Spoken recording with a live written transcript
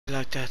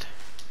like that.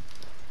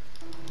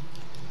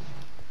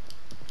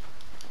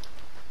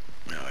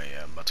 Oh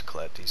yeah, I'm about to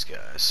clap these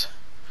guys.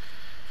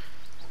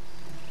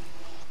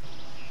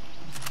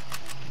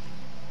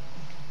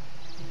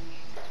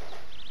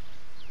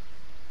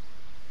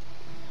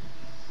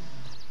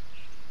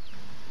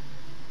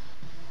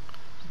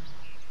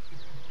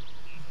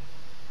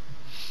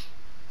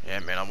 Yeah,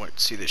 man, I went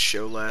to see this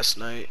show last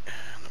night.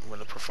 When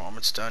the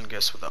performance done,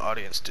 guess what the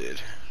audience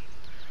did?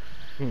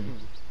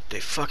 They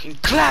fucking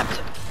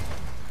clapped!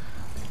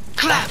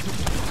 Clap!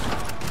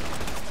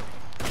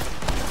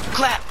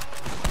 Clap!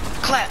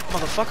 Clap,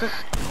 motherfucker!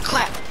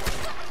 Clap!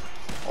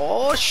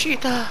 Oh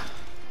shit!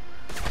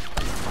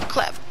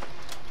 Clap!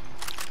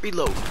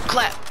 Reload!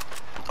 Clap!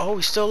 Oh,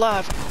 he's still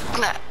alive!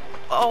 Clap!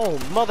 Oh,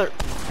 mother!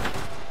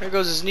 There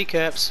goes his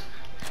kneecaps.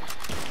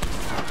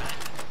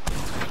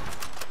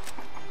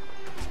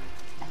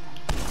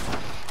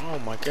 Oh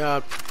my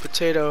god,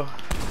 potato.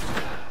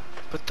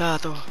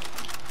 Potato.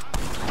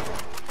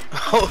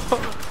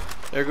 Oh,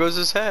 there goes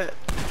his hat.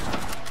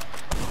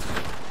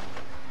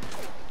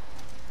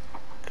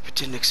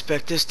 Didn't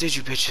expect this, did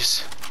you,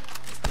 bitches?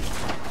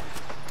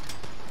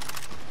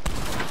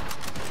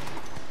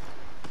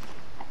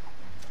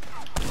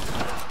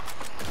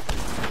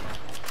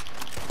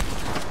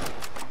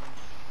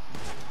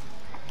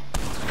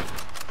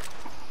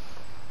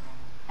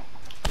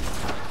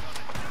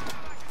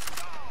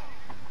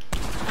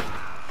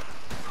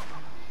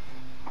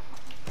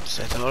 Is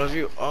that all of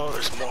you? Oh,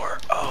 there's more.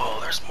 Oh,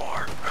 there's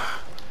more.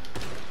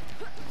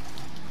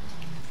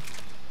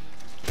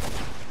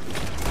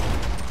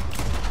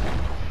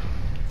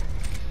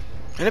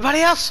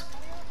 Anybody else?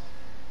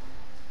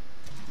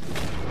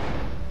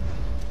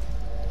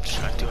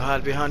 Trying to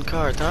hide behind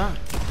cart, huh?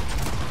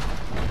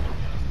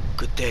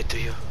 Good day to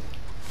you.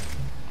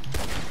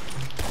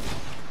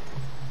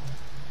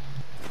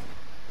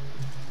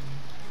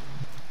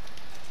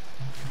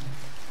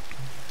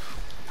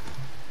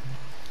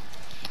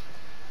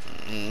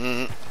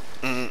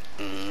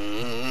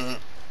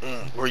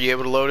 Were you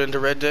able to load into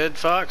Red Dead,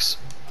 Fox?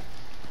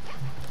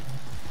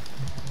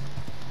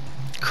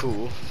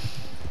 Cool.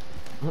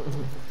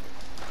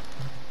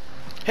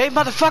 Hey,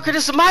 motherfucker,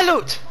 this is my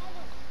loot!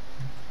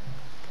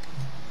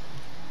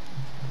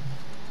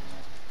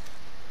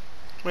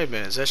 Wait a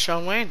minute, is that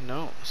Shawn Wayne?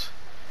 No.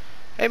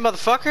 Hey,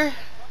 motherfucker!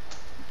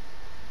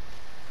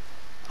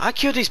 I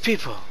killed these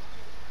people.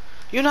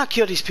 You not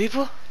kill these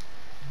people.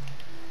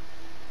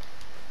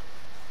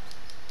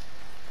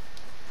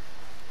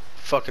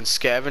 Fucking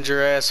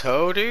scavenger ass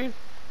hoe, dude.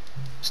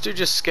 This dude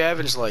just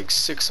scavenged like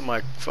 6 of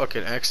my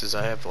fucking exes.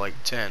 I have like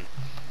 10.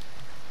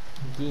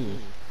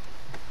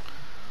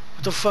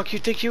 What the fuck you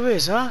think you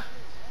is, huh?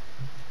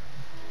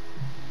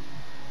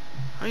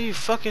 Are you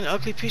fucking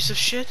ugly piece of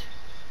shit?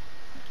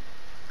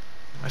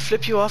 I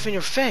flip you off in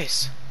your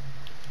face.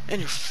 In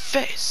your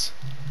face.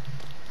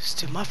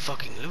 Steal my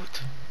fucking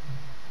loot.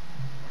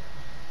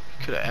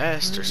 Could have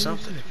asked or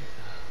something.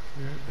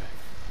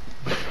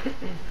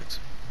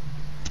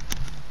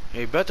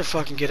 You better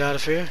fucking get out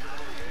of here.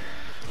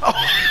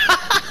 Oh.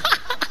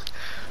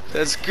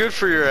 That's good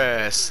for your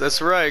ass.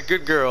 That's right.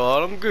 Good girl,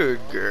 Autumn. Good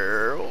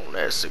girl.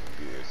 That's a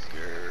good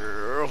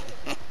girl.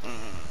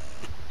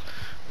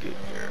 Good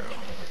girl.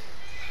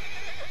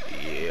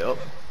 Yep.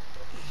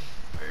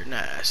 Very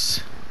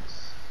nice.